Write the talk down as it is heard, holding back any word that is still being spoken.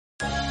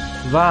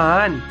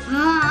One,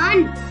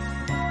 one,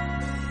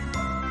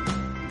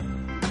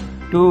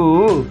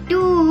 two,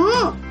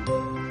 two,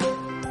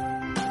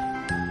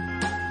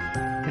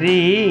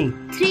 three,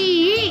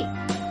 three,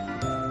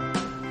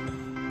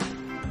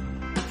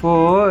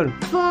 four,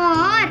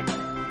 four,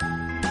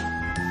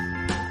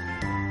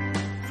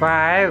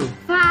 five,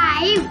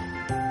 five,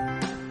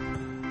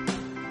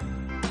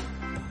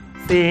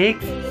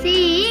 six,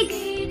 six,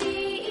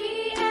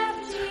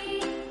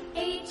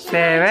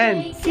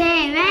 seven,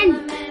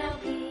 seven,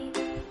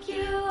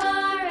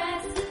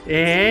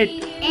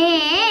 eight,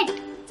 eight,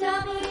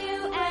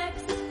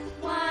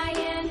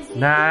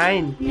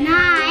 nine,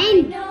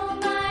 nine,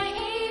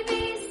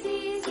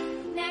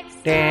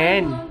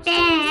 10,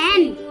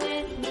 10,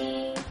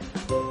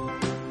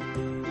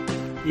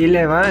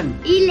 11,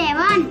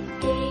 11,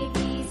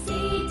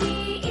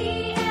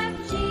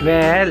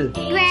 12,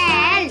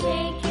 12,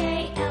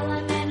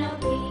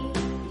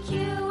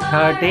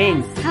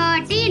 13,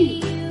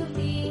 13,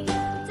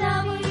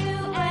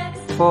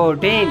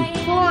 14,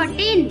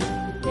 14,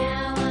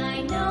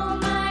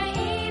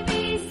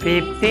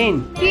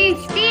 15,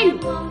 15,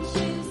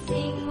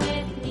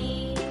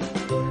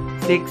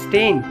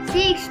 16,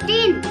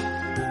 16,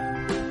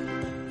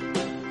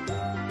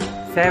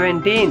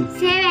 17,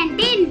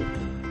 17,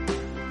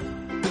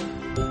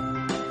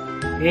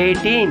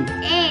 18,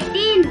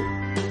 18,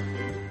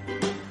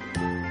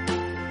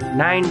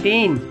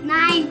 19,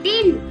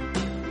 19,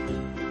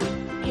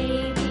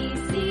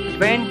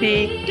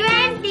 20.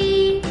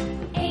 20.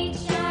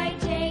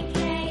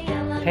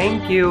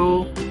 Thank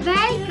you.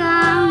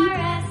 Welcome.